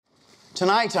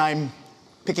Tonight I'm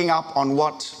picking up on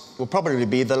what will probably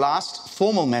be the last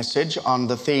formal message on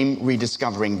the theme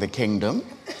Rediscovering the Kingdom.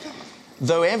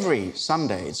 Though every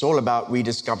Sunday it's all about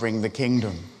rediscovering the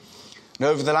kingdom. And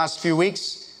over the last few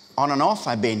weeks, on and off,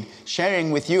 I've been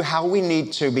sharing with you how we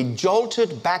need to be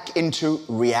jolted back into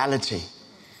reality.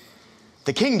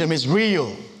 The kingdom is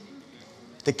real.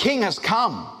 The King has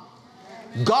come.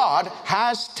 God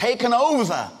has taken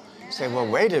over. You say, well,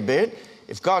 wait a bit.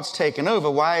 If God's taken over,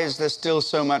 why is there still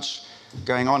so much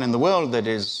going on in the world that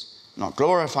is not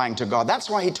glorifying to God? That's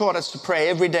why he taught us to pray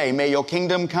every day. May your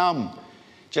kingdom come.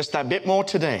 Just that bit more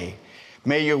today.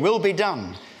 May your will be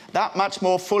done that much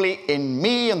more fully in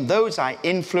me and those I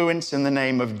influence in the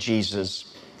name of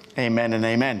Jesus. Amen and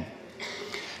amen.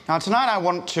 Now tonight I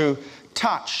want to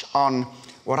touch on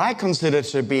what I consider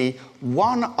to be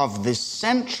one of the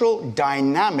central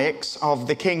dynamics of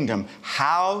the kingdom.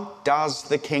 How does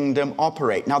the kingdom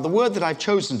operate? Now, the word that I've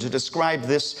chosen to describe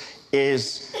this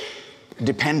is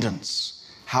dependence.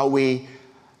 How we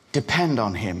depend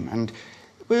on him. And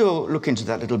we'll look into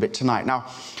that a little bit tonight. Now,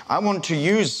 I want to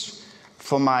use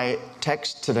for my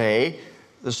text today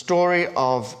the story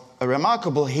of a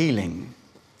remarkable healing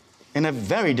in a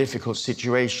very difficult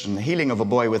situation, the healing of a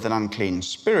boy with an unclean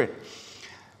spirit.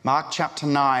 Mark chapter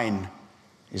 9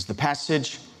 is the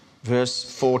passage, verse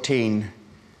 14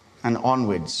 and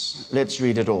onwards. Let's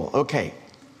read it all. Okay.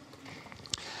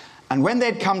 And when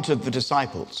they'd come to the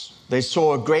disciples, they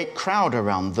saw a great crowd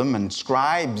around them and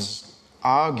scribes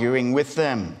arguing with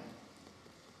them.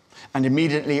 And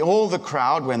immediately all the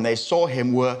crowd, when they saw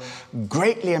him, were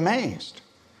greatly amazed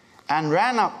and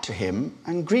ran up to him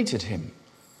and greeted him.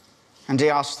 And he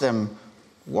asked them,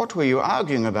 "What were you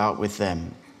arguing about with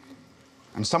them?"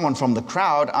 And someone from the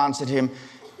crowd answered him,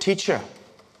 "Teacher,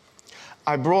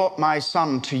 I brought my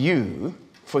son to you,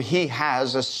 for he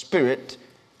has a spirit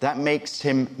that makes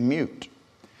him mute.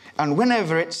 And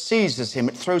whenever it seizes him,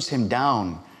 it throws him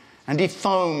down, and he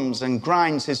foams and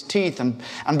grinds his teeth and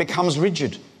becomes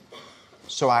rigid.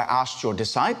 So I asked your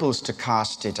disciples to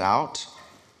cast it out,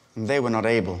 and they were not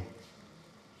able."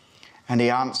 And he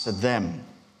answered them,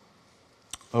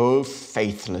 "O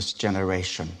faithless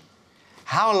generation,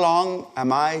 how long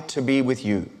am I to be with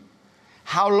you?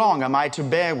 How long am I to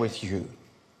bear with you?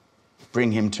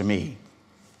 Bring him to me."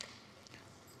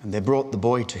 And they brought the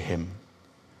boy to him.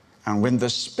 And when the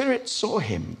spirit saw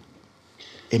him,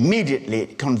 immediately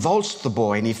it convulsed the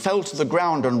boy, and he fell to the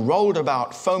ground and rolled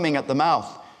about, foaming at the mouth.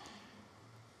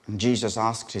 And Jesus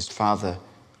asked his father,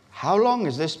 "How long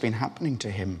has this been happening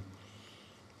to him?"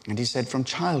 And he said, "From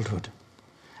childhood.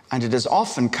 And it has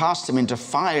often cast him into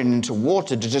fire and into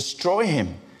water to destroy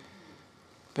him.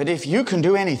 But if you can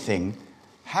do anything,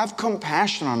 have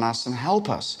compassion on us and help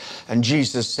us." And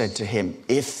Jesus said to him,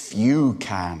 "If you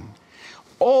can,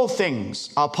 all things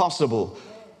are possible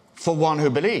for one who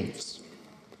believes."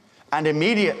 And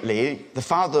immediately the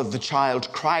father of the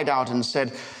child cried out and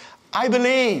said, "I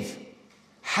believe,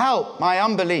 help my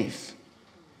unbelief."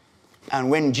 And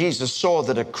when Jesus saw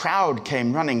that a crowd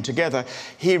came running together,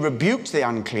 he rebuked the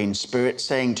unclean spirit,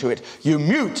 saying to it, "You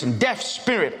mute and deaf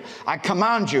spirit, I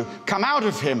command you, come out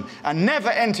of him and never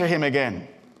enter him again."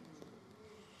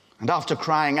 And after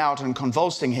crying out and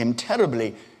convulsing him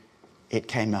terribly, it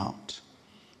came out.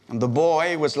 And the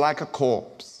boy was like a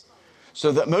corpse,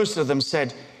 so that most of them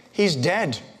said, "He's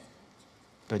dead."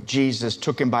 But Jesus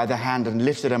took him by the hand and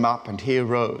lifted him up, and he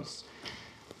arose.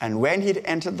 And when he'd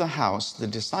entered the house, the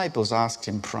disciples asked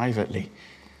him privately,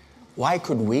 "Why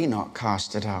could we not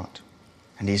cast it out?"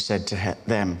 And he said to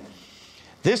them,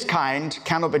 "This kind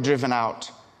cannot be driven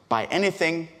out by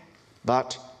anything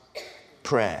but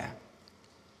prayer."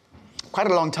 Quite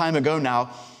a long time ago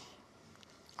now,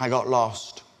 I got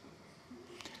lost.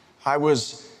 It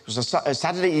was a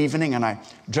Saturday evening, and I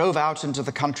drove out into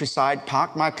the countryside,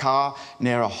 parked my car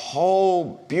near a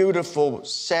whole beautiful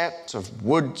set of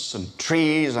woods and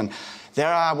trees, and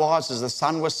there I was as the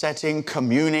sun was setting,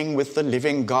 communing with the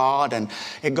living God, and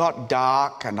it got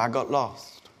dark and I got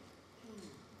lost.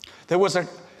 There was an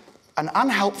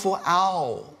unhelpful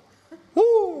owl.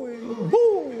 Woo,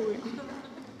 woo.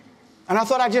 And I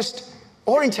thought I'd just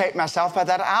orientate myself by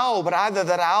that owl, but either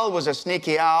that owl was a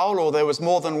sneaky owl, or there was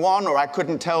more than one, or I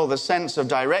couldn't tell the sense of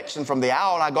direction from the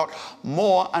owl. I got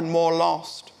more and more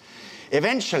lost.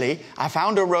 Eventually, I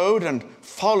found a road and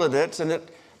followed it, and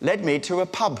it led me to a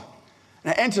pub.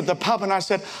 And I entered the pub and I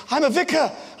said, "I'm a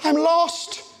vicar, I'm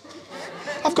lost.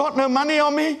 I've got no money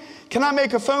on me. Can I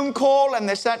make a phone call?" And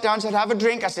they sat down and said, "Have a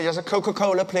drink." I said, "Just a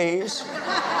Coca-Cola, please."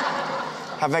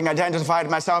 Having identified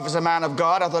myself as a man of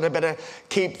God, I thought I'd better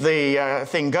keep the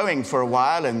thing going for a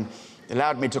while. And They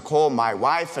allowed me to call my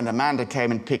wife, and Amanda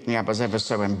came and picked me up. I was ever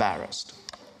so embarrassed.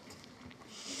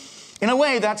 In a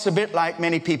way, that's a bit like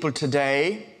many people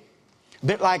today, a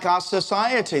bit like our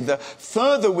society. The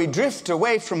further we drift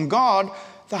away from God,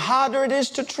 the harder it is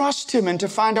to trust Him and to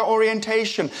find our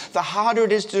orientation. The harder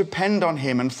it is to depend on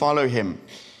Him and follow Him.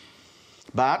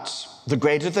 But the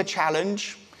greater the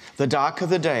challenge, the darker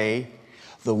the day,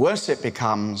 the worse it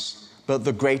becomes, but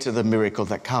the greater the miracle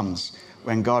that comes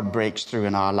when God breaks through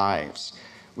in our lives.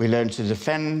 We learn to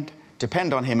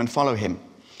depend on Him and follow Him.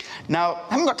 Now,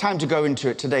 I haven't got time to go into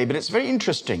it today, but it's very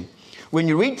interesting. When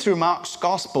you read through Mark's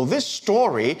gospel, this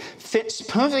story fits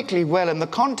perfectly well in the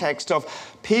context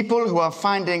of people who are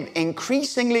finding it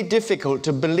increasingly difficult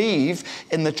to believe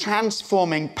in the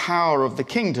transforming power of the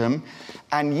kingdom,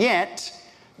 and yet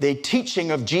the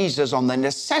teaching of Jesus on the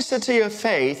necessity of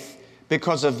faith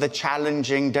because of the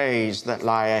challenging days that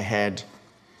lie ahead.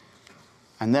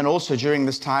 And then also during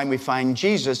this time, we find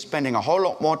Jesus spending a whole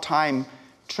lot more time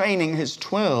training His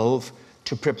 12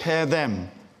 to prepare them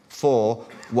for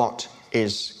what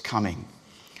is coming.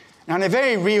 Now, in a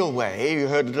very real way, you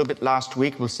heard a little bit last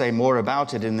week, we'll say more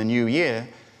about it in the new year,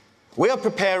 we are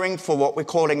preparing for what we're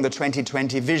calling the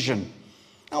 2020 vision.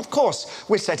 Now, of course,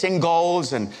 we're setting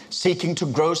goals and seeking to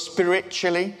grow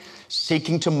spiritually,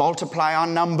 seeking to multiply our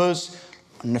numbers,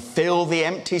 and fill the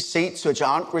empty seats which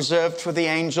aren't reserved for the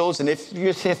angels. And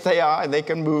if they are, they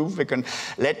can move, we can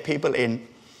let people in.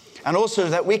 And also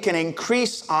that we can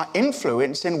increase our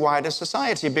influence in wider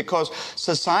society, because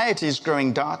society is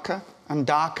growing darker and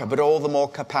darker, but all the more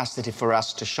capacity for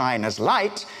us to shine as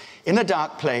light in a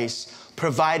dark place,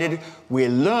 provided we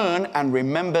learn and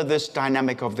remember this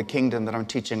dynamic of the kingdom that I'm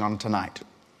teaching on tonight.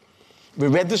 We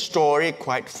read the story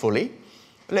quite fully.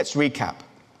 Let's recap.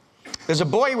 There's a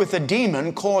boy with a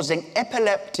demon causing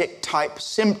epileptic-type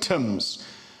symptoms.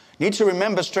 You need to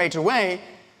remember straight away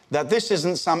that this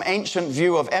isn't some ancient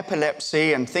view of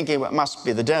epilepsy and thinking it must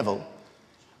be the devil.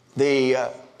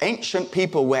 The ancient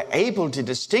people were able to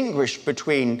distinguish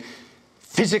between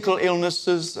physical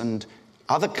illnesses and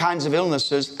other kinds of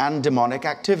illnesses and demonic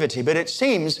activity. But it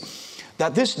seems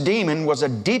that this demon was a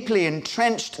deeply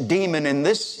entrenched demon in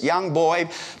this young boy,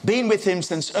 been with him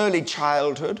since early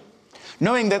childhood.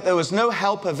 Knowing that there was no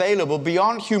help available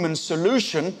beyond human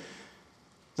solution,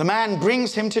 the man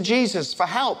brings him to Jesus for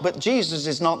help, but Jesus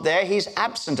is not there. He's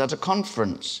absent at a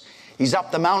conference. He's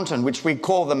up the mountain, which we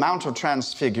call the Mount of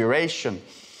Transfiguration.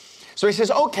 So he says,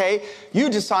 okay, you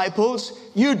disciples,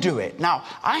 you do it. Now,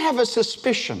 I have a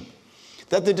suspicion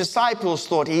that the disciples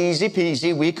thought, easy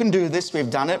peasy, we can do this, we've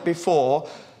done it before.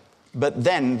 But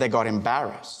then they got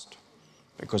embarrassed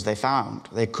because they found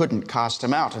they couldn't cast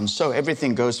him out. And so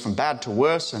everything goes from bad to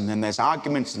worse, and then there's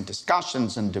arguments and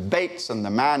discussions and debates, and the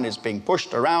man is being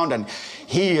pushed around, and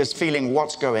he is feeling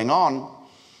what's going on.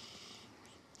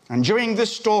 And during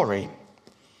this story,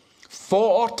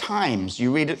 4 times,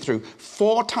 you read it through,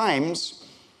 4 times,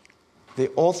 the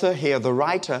author here, the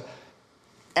writer,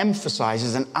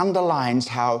 emphasizes and underlines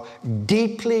how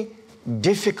deeply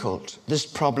difficult this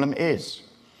problem is,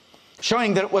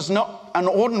 showing that it was not an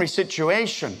ordinary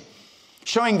situation,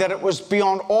 showing that it was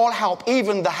beyond all help,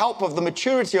 even the help of the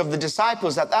maturity of the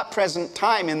disciples at that present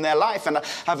time in their life. And I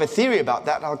have a theory about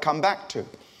that I'll come back to.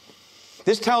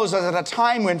 This tells us at a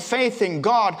time when faith in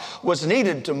God was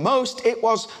needed to most, it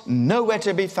was nowhere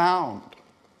to be found.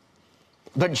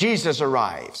 But Jesus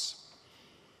arrives.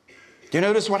 Do you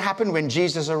notice what happened when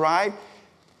Jesus arrived?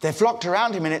 They flocked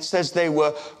around him, and it says they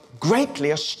were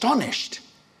greatly astonished.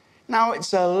 Now,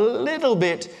 it's a little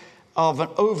bit of an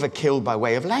overkill by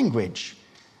way of language.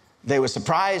 They were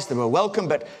surprised, they were welcome,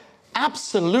 but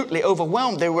absolutely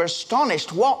overwhelmed. They were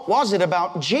astonished. What was it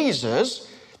about Jesus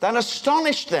that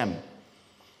astonished them?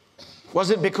 Was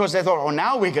it because they thought, oh,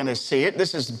 now we're going to see it.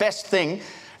 This is the best thing.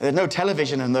 There's no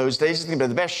television in those days. It's going to be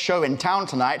the best show in town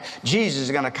tonight. Jesus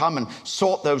is going to come and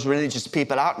sort those religious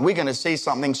people out, and we're going to see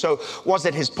something. So was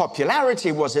it his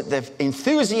popularity? Was it the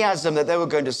enthusiasm that they were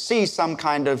going to see some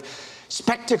kind of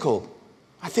spectacle?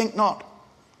 I think not.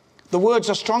 The words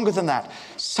are stronger than that.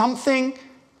 Something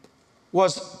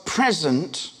was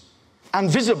present and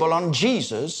visible on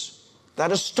Jesus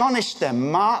that astonished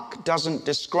them. Mark doesn't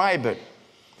describe it.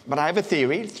 But I have a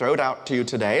theory, throw it out to you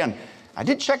today, and I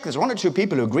did check. There's 1 or 2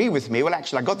 people who agree with me. Well,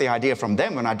 actually, I got the idea from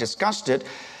them when I discussed it.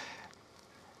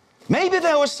 Maybe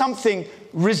there was something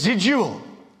residual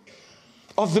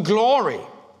of the glory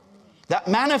that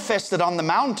manifested on the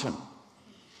mountain.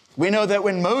 We know that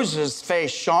when Moses'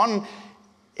 face shone,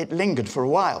 it lingered for a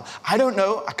while. I don't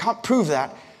know. I can't prove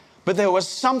that. But there was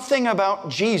something about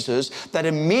Jesus that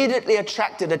immediately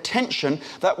attracted attention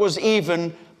that was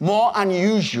even more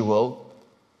unusual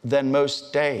than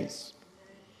most days.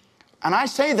 And I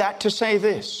say that to say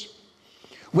this.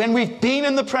 When we've been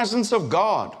in the presence of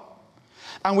God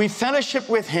and we fellowship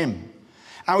with Him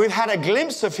and we've had a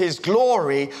glimpse of His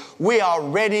glory, we are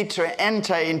ready to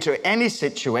enter into any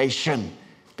situation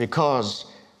because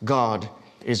God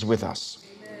is with us.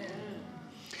 Amen.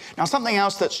 Now, something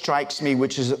else that strikes me,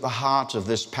 which is at the heart of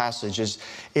this passage,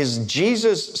 is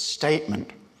Jesus'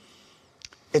 statement.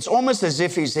 It's almost as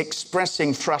if He's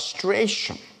expressing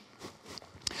frustration.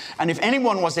 And if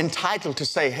anyone was entitled to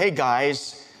say, hey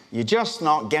guys, you're just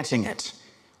not getting it.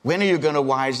 When are you going to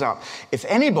wise up? If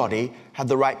anybody had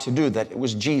the right to do that, it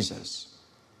was Jesus.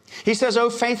 He says, oh,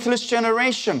 faithless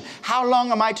generation, how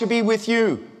long am I to be with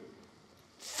you?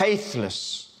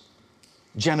 Faithless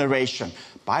generation.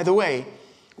 By the way,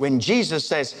 when Jesus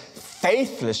says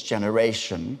faithless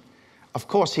generation, of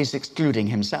course, He's excluding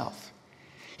Himself.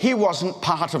 He wasn't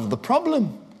part of the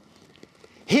problem.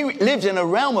 He lived in a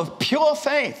realm of pure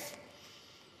faith.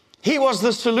 He was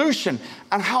the solution.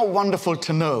 And how wonderful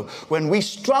to know when we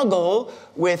struggle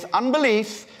with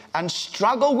unbelief and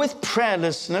struggle with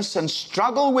prayerlessness and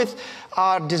struggle with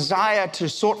our desire to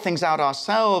sort things out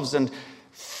ourselves and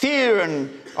fear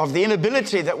and of the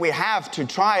inability that we have to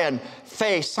try and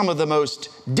face some of the most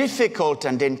difficult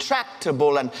and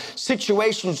intractable and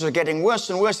situations are getting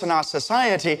worse and worse in our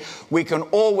society, we can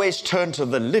always turn to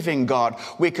the living God.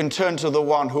 We can turn to the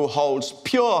one who holds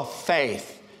pure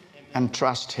faith and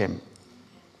trust Him.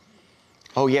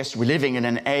 Oh yes, we're living in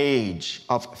an age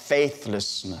of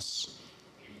faithlessness.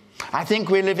 I think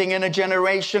we're living in a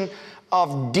generation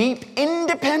of deep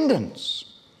independence.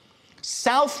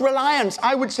 Self-reliance,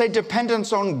 I would say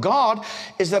dependence on God,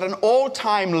 is at an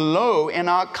all-time low in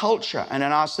our culture and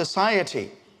in our society.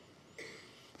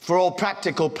 For all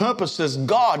practical purposes,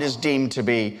 God is deemed to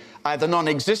be either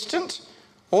non-existent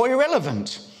or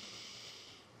irrelevant.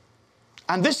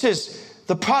 And this is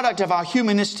the product of our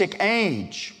humanistic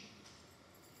age.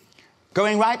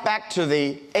 Going right back to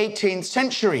the 18th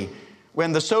century,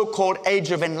 when the so-called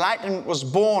Age of Enlightenment was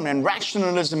born and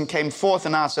rationalism came forth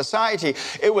in our society,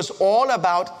 it was all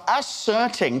about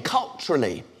asserting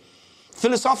culturally,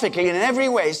 philosophically, in every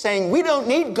way, saying, we don't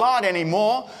need God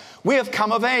anymore. We have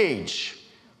come of age.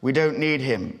 We don't need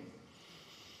Him.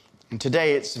 And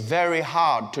today it's very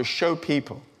hard to show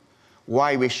people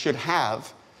why we should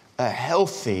have a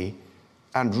healthy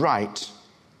and right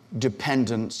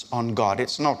dependence on God.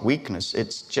 It's not weakness,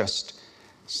 it's just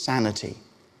sanity.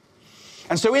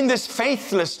 And so in this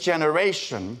faithless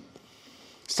generation,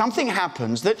 something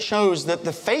happens that shows that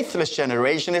the faithless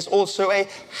generation is also a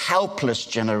helpless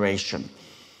generation.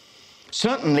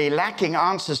 Certainly lacking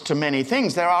answers to many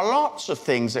things. There are lots of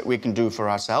things that we can do for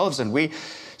ourselves, and we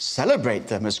celebrate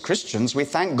them as Christians. We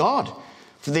thank God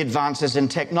for the advances in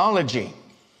technology.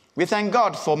 We thank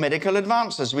God for medical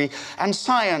advances and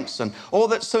science and all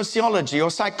that sociology or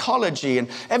psychology and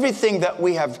everything that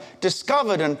we have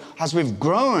discovered, and as we've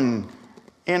grown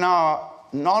in our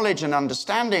knowledge and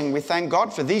understanding, we thank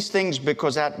God for these things,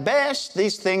 because at best,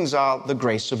 these things are the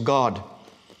grace of God.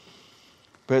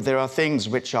 But there are things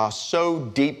which are so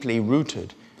deeply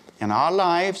rooted in our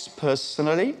lives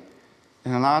personally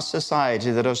and in our society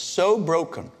that are so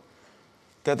broken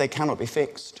that they cannot be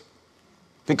fixed.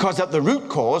 Because at the root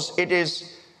cause, it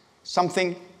is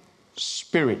something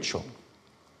spiritual.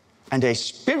 And a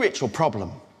spiritual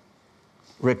problem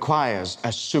requires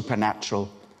a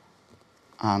supernatural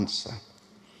answer.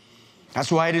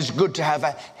 That's why it is good to have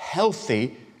a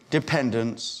healthy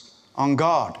dependence on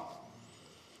God.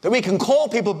 That we can call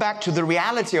people back to the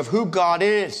reality of who God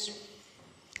is.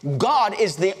 God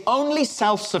is the only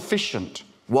self-sufficient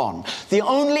one, the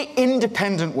only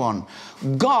independent one.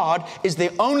 God is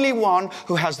the only one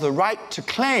who has the right to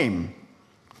claim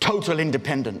total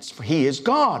independence, for He is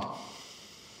God.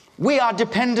 We are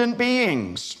dependent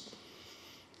beings.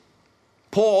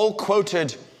 Paul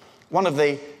quoted one of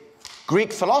the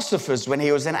Greek philosophers when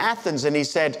he was in Athens, and he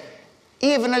said,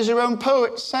 even as your own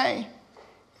poets say,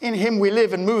 in Him we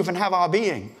live and move and have our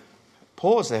being.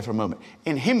 Pause there for a moment.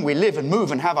 In Him we live and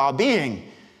move and have our being.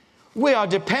 We are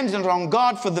dependent on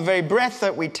God for the very breath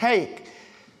that we take.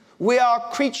 We are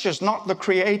creatures, not the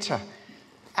Creator.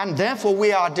 And therefore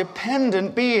we are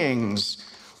dependent beings.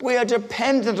 We are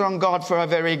dependent on God for our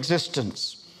very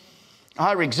existence.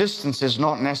 Our existence is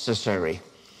not necessary.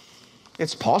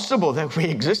 It's possible that we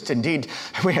exist, indeed,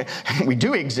 we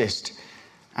do exist.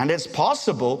 And it's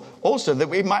possible also that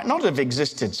we might not have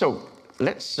existed. So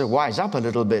let's wise up a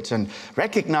little bit and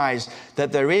recognize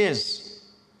that there is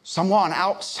someone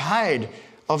outside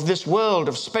of this world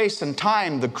of space and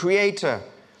time, the Creator,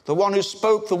 the one who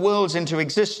spoke the worlds into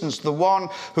existence, the one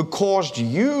who caused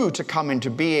you to come into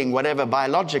being, whatever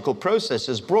biological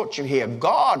processes brought you here.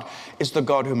 God is the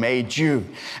God who made you.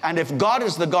 And if God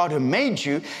is the God who made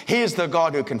you, He is the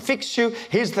God who can fix you.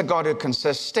 He's the God who can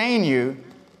sustain you.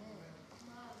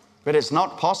 But it's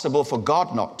not possible for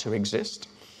God not to exist.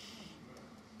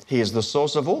 He is the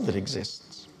source of all that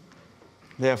exists.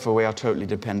 Therefore, we are totally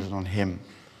dependent on Him.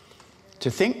 To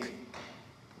think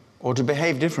or to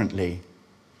behave differently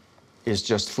is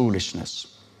just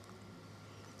foolishness.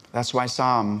 That's why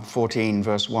Psalm 14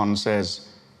 verse 1 says,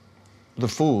 the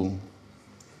fool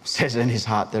says in his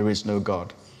heart, there is no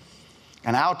God.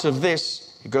 And out of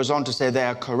this, it goes on to say, they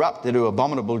are corrupt, they do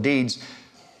abominable deeds.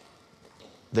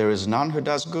 There is none who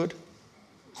does good.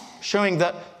 Showing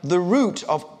that the root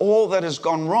of all that has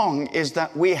gone wrong is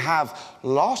that we have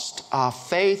lost our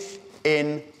faith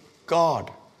in God.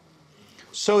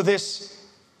 So this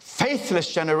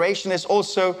faithless generation is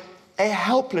also a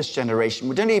helpless generation.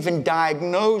 We don't even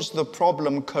diagnose the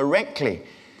problem correctly.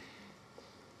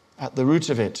 At the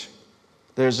root of it,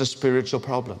 there's a spiritual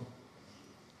problem.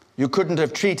 You couldn't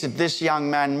have treated this young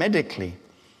man medically.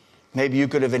 Maybe you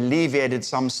could have alleviated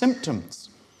some symptoms.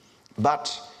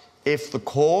 But if the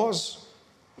cause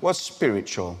was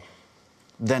spiritual,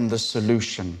 then the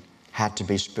solution had to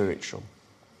be spiritual.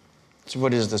 So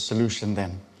what is the solution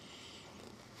then?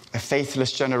 A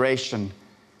faithless generation,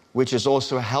 which is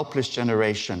also a helpless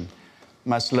generation,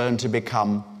 must learn to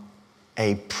become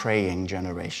a praying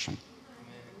generation.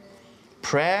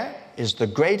 Prayer is the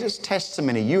greatest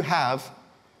testimony you have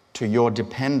to your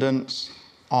dependence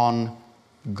on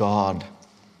God.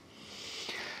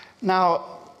 Now,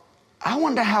 I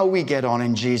wonder how we get on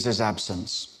in Jesus'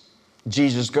 absence.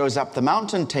 Jesus goes up the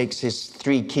mountain, takes his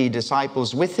 3 key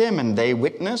disciples with him, and they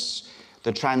witness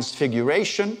the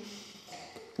transfiguration,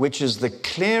 which is the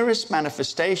clearest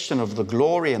manifestation of the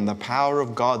glory and the power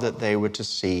of God that they were to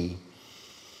see.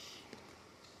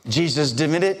 Jesus'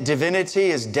 divinity,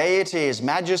 his deity, his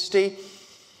majesty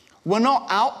were not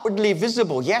outwardly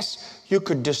visible. Yes, you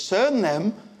could discern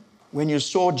them when you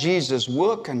saw Jesus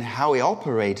work and how he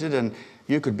operated, and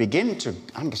you could begin to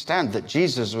understand that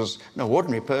Jesus was no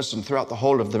ordinary person. Throughout the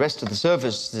whole of the rest of the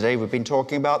service today, we've been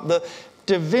talking about the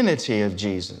divinity of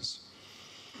Jesus.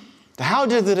 How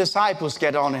did the disciples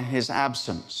get on in his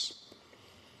absence?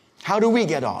 How do we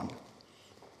get on?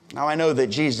 Now, I know that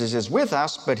Jesus is with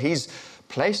us, but he's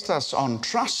placed us on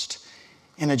trust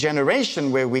in a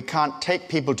generation where we can't take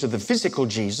people to the physical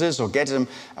Jesus or get them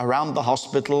around the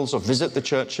hospitals or visit the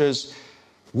churches.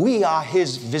 We are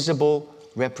his visible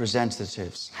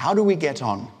representatives. How do we get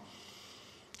on?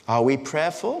 Are we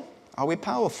prayerful? Are we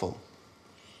powerful?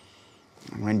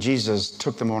 And when Jesus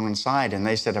took them on one side and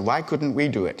they said, why couldn't we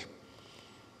do it?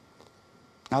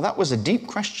 Now that was a deep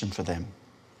question for them.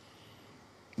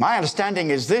 My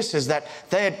understanding is that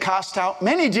they had cast out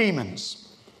many demons.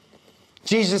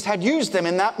 Jesus had used them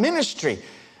in that ministry.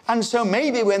 And so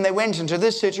maybe when they went into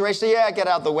this situation, yeah, get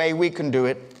out of the way, we can do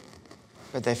it.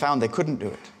 But they found they couldn't do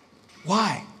it.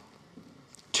 Why?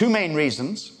 2 main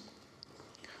reasons.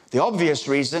 The obvious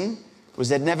reason was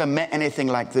they'd never met anything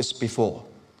like this before.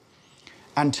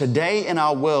 And today in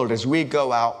our world, as we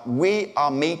go out, we are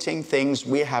meeting things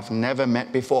we have never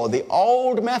met before. The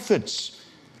old methods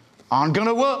aren't going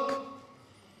to work.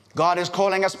 God is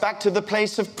calling us back to the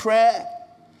place of prayer,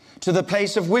 to the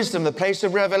place of wisdom, the place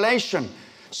of revelation,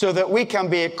 so that we can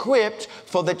be equipped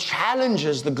for the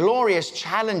challenges, the glorious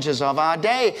challenges of our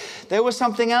day. There was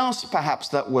something else perhaps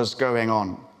that was going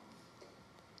on.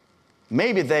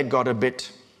 Maybe they'd got a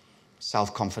bit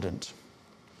self-confident.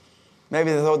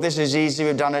 Maybe they thought, this is easy,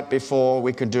 we've done it before,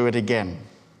 we could do it again.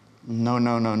 No,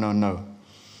 no, no, no, no.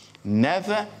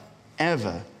 Never,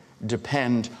 ever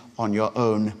depend on your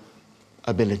own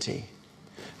ability.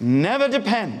 Never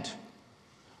depend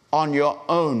on your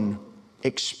own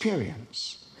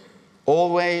experience.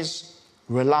 Always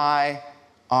rely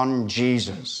on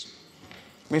Jesus.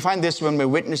 We find this when we're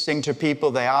witnessing to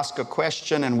people. They ask a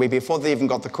question and before they even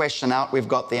got the question out, we've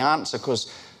got the answer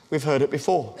because we've heard it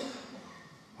before.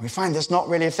 We find this not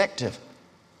really effective.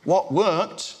 What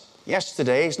worked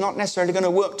yesterday is not necessarily going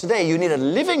to work today. You need a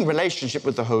living relationship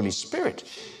with the Holy Spirit.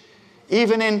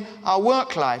 Even in our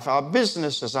work life, our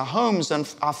businesses, our homes,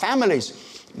 and our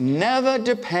families, never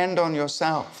depend on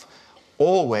yourself.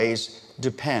 Always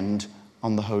depend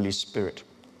on the Holy Spirit.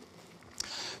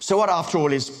 So what, after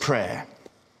all, is prayer?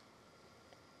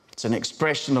 It's an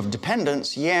expression of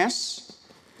dependence, yes,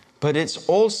 but it's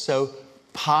also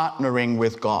partnering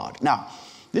with God. Now,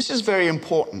 this is very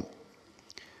important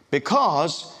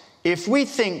because if we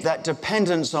think that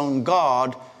dependence on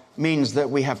God means that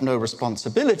we have no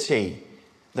responsibility,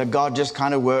 that God just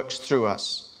kind of works through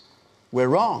us. We're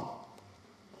wrong.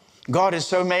 God is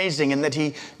so amazing in that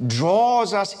he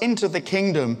draws us into the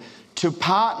kingdom to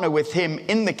partner with him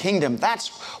in the kingdom. That's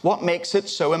what makes it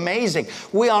so amazing.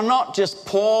 We are not just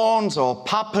pawns or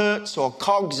puppets or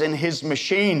cogs in his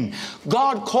machine.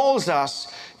 God calls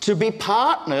us to be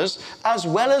partners as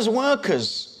well as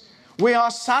workers. We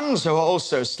are sons who are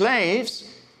also slaves.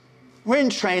 We're in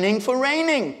training for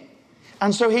reigning.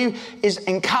 And so he is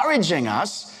encouraging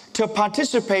us to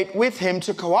participate with him,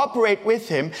 to cooperate with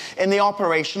him in the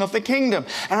operation of the kingdom.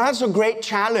 And that's a great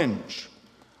challenge.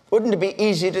 Wouldn't it be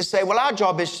easy to say, well, our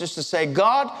job is just to say,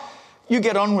 God, you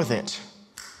get on with it.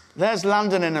 There's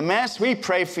London in a mess. We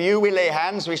pray for you. We lay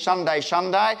hands. We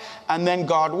shandai, and then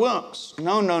God works.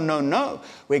 No, no, no, no.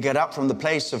 We get up from the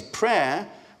place of prayer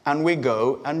and we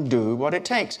go and do what it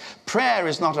takes. Prayer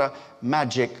is not a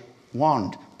magic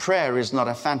wand. Prayer is not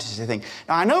a fantasy thing.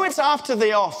 Now, I know it's after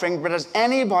the offering, but does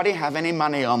anybody have any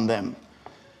money on them?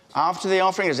 After the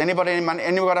offering, does anybody any money?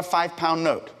 Anyone got a £5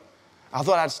 note? I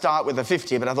thought I'd start with a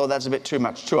 50, but I thought that's a bit too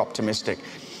much, too optimistic.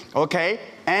 Okay,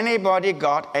 anybody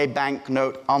got a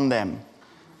banknote on them?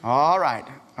 All right.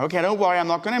 Okay, don't worry, I'm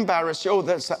not going to embarrass you. Oh,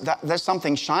 there's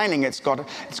something shining. It's got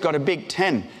a big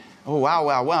 10. Oh, wow,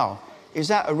 wow, wow. Is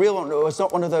that a real one? No, it's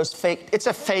not one of those fake. It's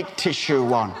a fake tissue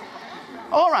one.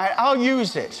 All right, I'll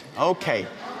use it. Okay,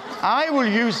 I will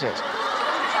use it.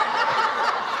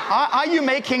 Are you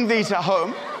making these at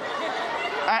home?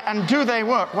 And do they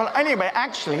work? Well, anyway,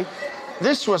 actually,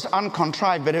 this was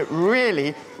uncontrived, but it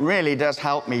really, really does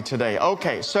help me today.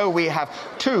 Okay, so we have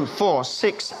 2, 4,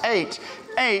 6,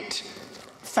 8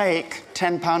 fake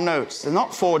 £10 notes. They're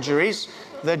not forgeries,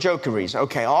 they're jokeries.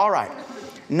 Okay, all right.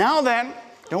 Now then,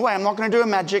 don't worry, I'm not going to do a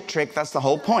magic trick. That's the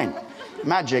whole point.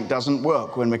 Magic doesn't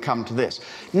work when we come to this.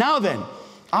 Now then,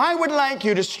 I would like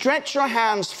you to stretch your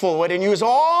hands forward and use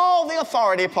all the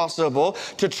authority possible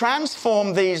to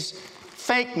transform these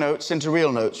fake notes into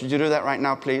real notes. Would you do that right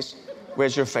now, please?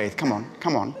 Where's your faith? Come on,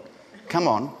 come on, come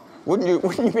on. Wouldn't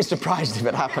you be surprised if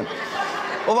it happened?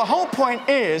 Well, the whole point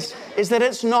is that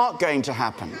it's not going to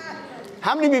happen.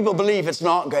 How many people believe it's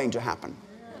not going to happen?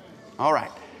 All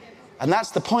right. And that's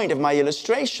the point of my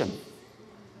illustration.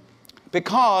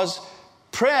 Because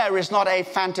prayer is not a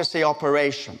fantasy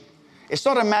operation. It's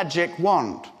not a magic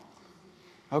wand.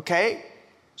 Okay?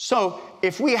 So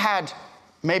if we had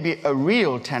maybe a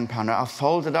real £10, I'll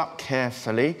fold it up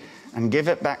carefully and give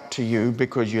it back to you,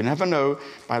 because you never know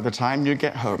by the time you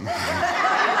get home.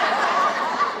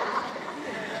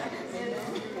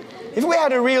 If we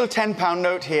had a real £10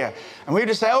 note here, and we were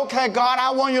to say, okay, God,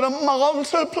 I want you to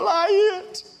multiply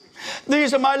it.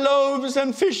 These are my loaves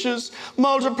and fishes.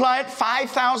 Multiply it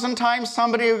 5,000 times.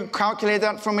 Somebody calculate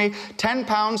that for me.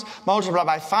 £10 multiplied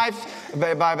by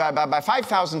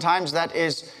 5,000 times. That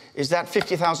is that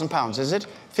 £50,000? Is it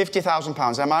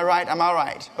 £50,000? Am I right? Am I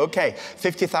right? Okay,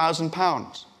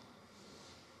 £50,000.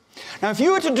 Now, if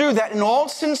you were to do that in all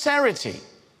sincerity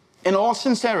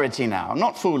now,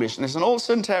 not foolishness, in all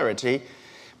sincerity,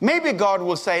 maybe God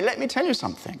will say, let me tell you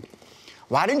something.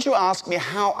 Why didn't you ask me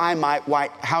how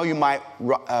you might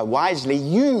wisely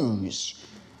use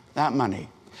that money?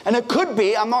 And it could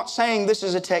be, I'm not saying this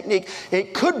is a technique,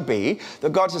 it could be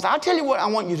that God says, I'll tell you what I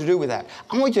want you to do with that.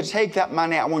 I want you to take that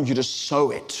money, I want you to sow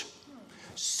it.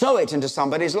 Sow it into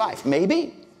somebody's life.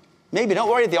 Maybe. Don't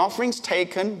worry, the offering's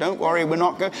taken. Don't worry, we're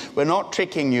not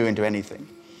tricking you into anything.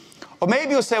 Or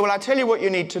maybe you'll say, well, I'll tell you what you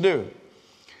need to do.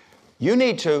 You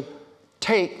need to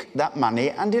take that money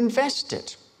and invest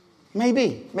it.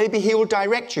 Maybe he will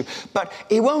direct you. But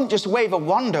he won't just wave a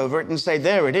wand over it and say,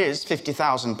 there it is,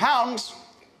 £50,000.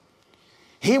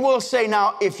 He will say,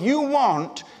 now, if you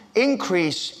want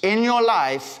increase in your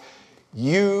life,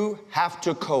 you have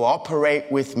to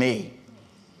cooperate with me.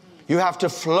 You have to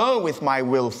flow with my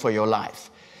will for your life.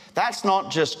 That's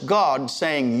not just God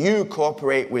saying, you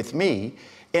cooperate with me.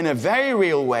 In a very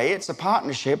real way, it's a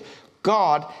partnership.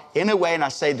 God, in a way, and I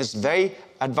say this very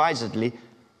advisedly,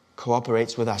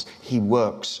 cooperates with us. He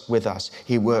works with us.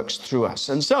 He works through us.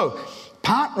 And so,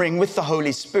 partnering with the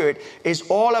Holy Spirit is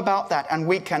all about that. And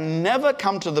we can never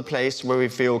come to the place where we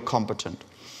feel competent.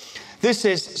 This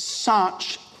is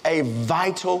such a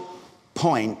vital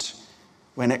point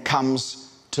when it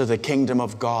comes to the kingdom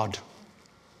of God.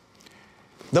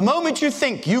 The moment you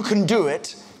think you can do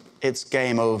it, it's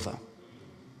game over.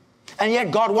 And yet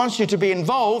God wants you to be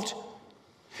involved.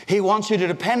 He wants you to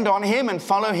depend on him and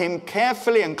follow him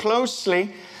carefully and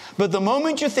closely. But the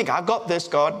moment you think, I got this,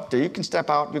 God, you can step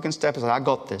out, you can step aside, I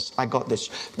got this.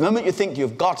 The moment you think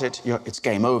you've got it, it's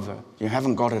game over. You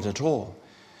haven't got it at all.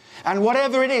 And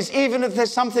whatever it is, even if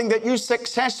there's something that you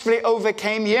successfully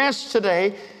overcame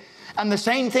yesterday, And the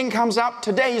same thing comes up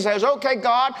today. He says, okay,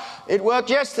 God, it worked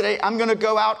yesterday. I'm going to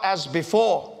go out as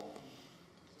before.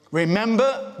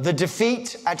 Remember the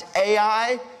defeat at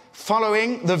Ai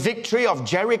following the victory of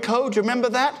Jericho? Do you remember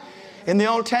that? In the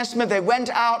Old Testament, they went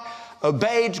out,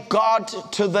 obeyed God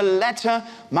to the letter,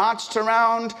 marched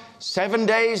around 7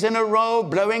 days in a row,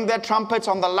 blowing their trumpets.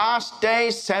 On the last day,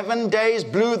 7 days,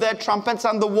 blew their trumpets,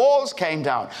 and the walls came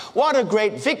down. What a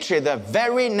great victory. The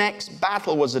very next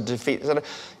battle was a defeat. They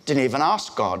didn't even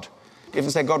ask God. Didn't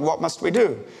even say, God, what must we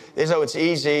do? They said, oh, it's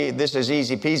easy. This is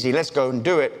easy peasy. Let's go and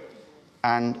do it.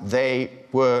 And they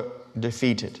were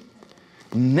defeated.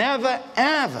 Never,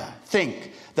 ever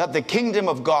think that the kingdom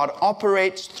of God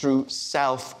operates through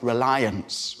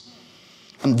self-reliance.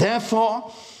 And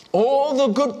therefore, all the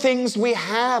good things we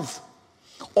have,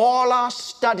 all our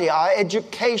study, our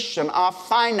education, our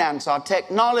finance, our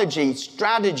technology,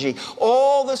 strategy,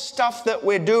 all the stuff that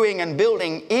we're doing and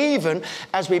building, even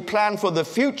as we plan for the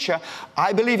future,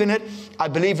 I believe in it. I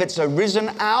believe it's arisen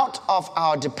out of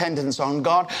our dependence on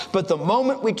God. But the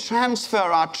moment we transfer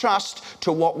our trust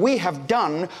to what we have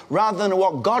done rather than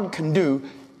what God can do,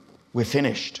 we're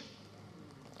finished.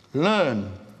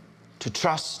 Learn to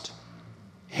trust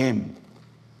Him.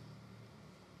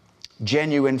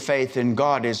 Genuine faith in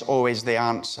God is always the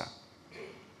answer.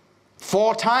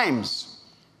 4 times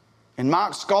in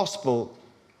Mark's Gospel,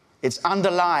 it's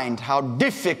underlined how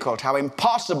difficult, how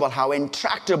impossible, how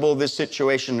intractable this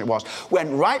situation was.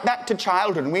 Went right back to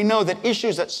childhood. And we know that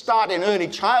issues that start in early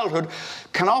childhood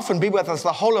can often be with us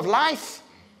the whole of life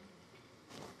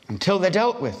until they're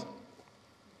dealt with.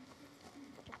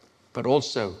 But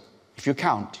also, if you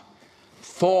count,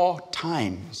 4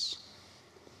 times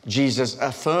Jesus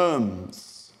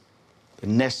affirms the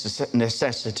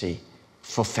necessity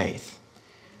for faith.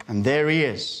 And there He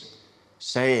is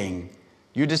saying,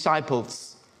 you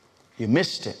disciples, you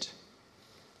missed it.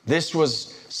 This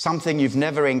was something you've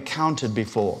never encountered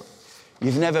before.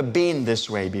 You've never been this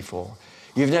way before.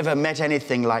 You've never met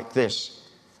anything like this.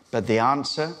 But the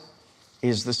answer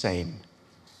is the same.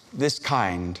 This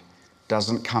kind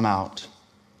doesn't come out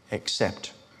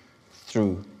except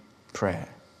through prayer.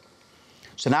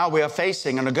 So now we are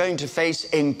facing and are going to face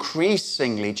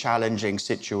increasingly challenging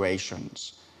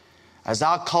situations. As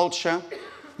our culture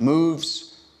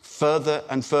moves further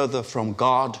and further from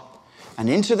God, and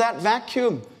into that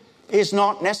vacuum is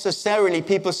not necessarily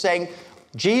people saying,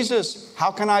 Jesus,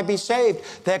 how can I be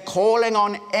saved? They're calling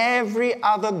on every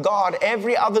other God,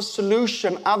 every other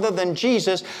solution other than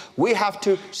Jesus. We have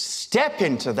to step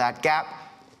into that gap,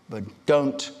 but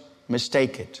don't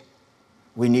mistake it.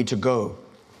 We need to go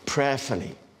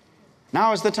prayerfully.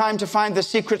 Now is the time to find the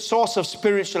secret source of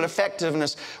spiritual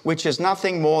effectiveness, which is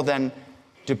nothing more than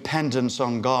dependence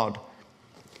on God,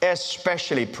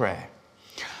 especially prayer.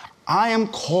 I am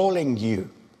calling you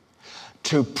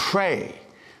to pray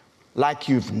like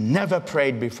you've never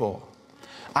prayed before.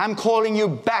 I'm calling you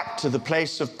back to the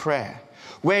place of prayer,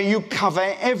 where you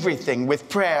cover everything with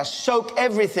prayer, soak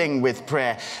everything with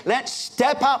prayer. Let's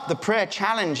step up the prayer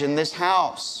challenge in this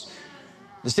house.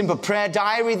 The simple prayer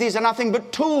diary, these are nothing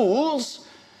but tools.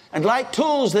 And like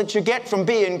tools that you get from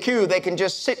B&Q, they can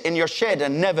just sit in your shed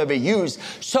and never be used.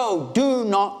 So do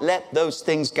not let those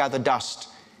things gather dust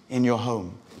in your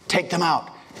home. Take them out.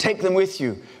 Take them with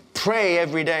you. Pray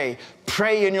every day.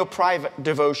 Pray in your private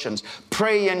devotions.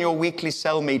 Pray in your weekly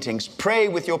cell meetings. Pray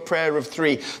with your prayer of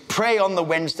 3. Pray on the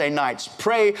Wednesday nights.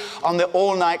 Pray on the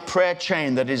all-night prayer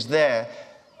chain that is there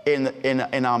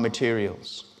in our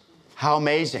materials. How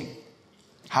amazing.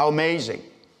 How amazing.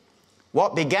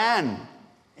 What began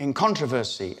in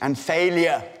controversy and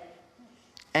failure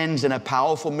ends in a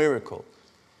powerful miracle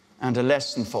and a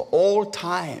lesson for all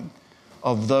time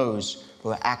of those who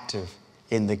are active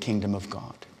in the kingdom of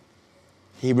God.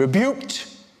 He rebuked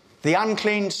the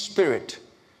unclean spirit,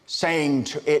 saying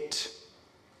to it,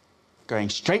 going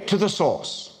straight to the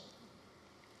source,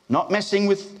 not messing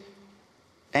with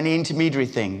any intermediary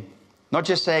thing, not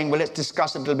just saying, well, let's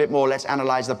discuss it a little bit more, let's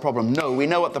analyze the problem. No, we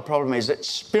know what the problem is. It's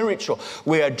spiritual.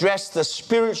 We address the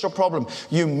spiritual problem.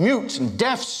 You mute and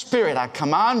deaf spirit, I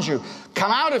command you,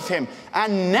 come out of him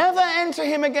and never enter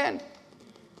him again.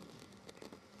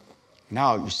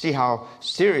 Now, you see how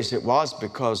serious it was,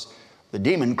 because the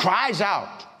demon cries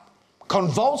out,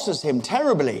 convulses him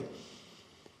terribly.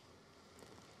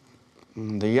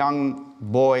 And the young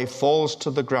boy falls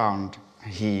to the ground.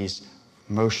 He's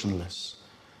motionless.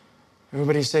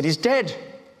 Everybody said, he's dead.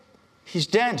 He's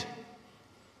dead.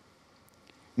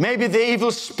 Maybe the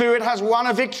evil spirit has won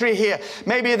a victory here.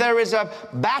 Maybe there is a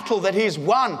battle that he's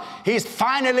won. He's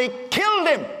finally killed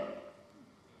him.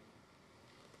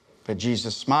 But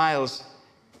Jesus smiles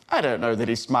I don't know that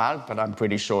he smiled, but I'm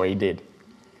pretty sure he did.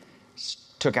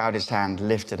 Took out his hand,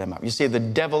 lifted him up. You see, the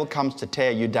devil comes to tear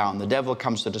you down. The devil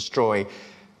comes to destroy.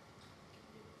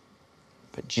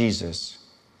 But Jesus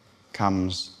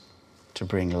comes to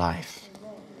bring life.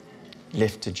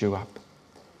 Lifted you up.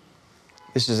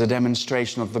 This is a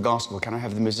demonstration of the gospel. Can I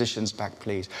have the musicians back,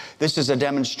 please? This is a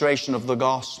demonstration of the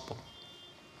gospel.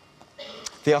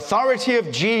 The authority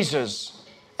of Jesus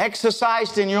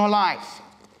exercised in your life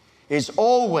is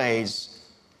always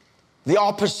the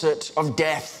opposite of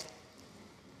death.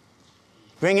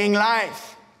 Bringing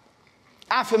life,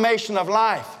 affirmation of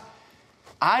life.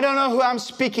 I don't know who I'm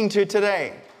speaking to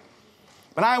today,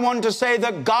 but I want to say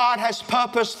that God has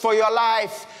purpose for your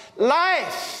life.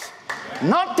 Life,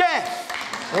 not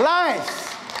death,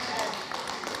 life.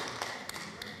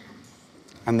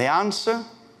 And the answer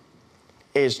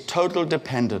is total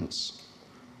dependence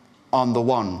on the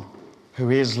one who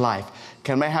is life.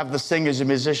 Can we have the singers and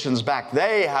musicians back?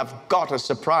 They have got a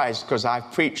surprise because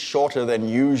I've preached shorter than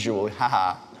usual.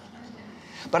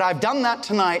 But I've done that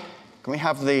tonight. Can we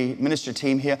have the ministry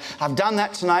team here? I've done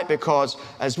that tonight because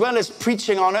as well as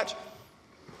preaching on it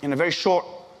in a very short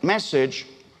message,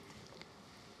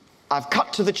 I've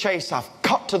cut to the chase. I've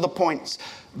cut to the points.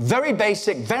 Very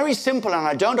basic, very simple, and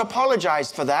I don't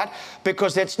apologize for that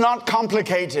because it's not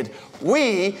complicated.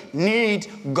 We need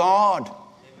God.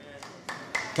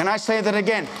 Can I say that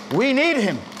again? We need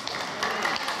Him.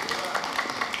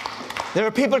 There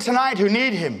are people tonight who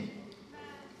need Him.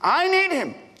 I need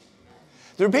Him.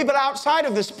 There are people outside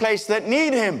of this place that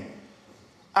need Him.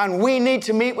 And we need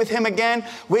to meet with Him again.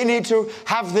 We need to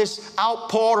have this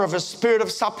outpour of a spirit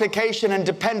of supplication and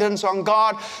dependence on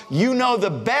God. You know, the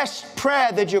best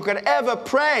prayer that you could ever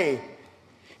pray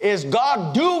is,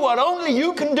 God, do what only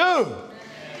you can do.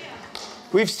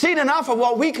 We've seen enough of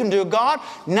what we can do, God.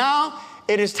 Now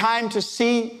it is time to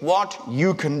see what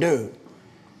you can do.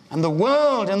 And in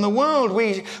the world,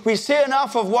 we see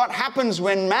enough of what happens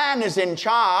when man is in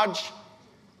charge.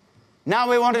 Now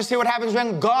we want to see what happens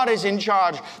when God is in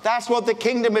charge. That's what the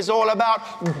kingdom is all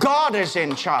about. God is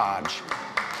in charge.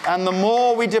 And the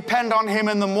more we depend on Him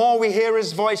and the more we hear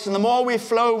His voice and the more we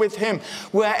flow with Him,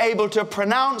 we're able to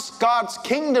pronounce God's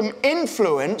kingdom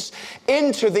influence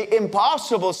into the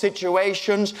impossible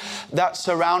situations that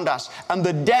surround us and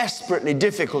the desperately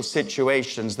difficult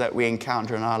situations that we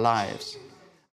encounter in our lives.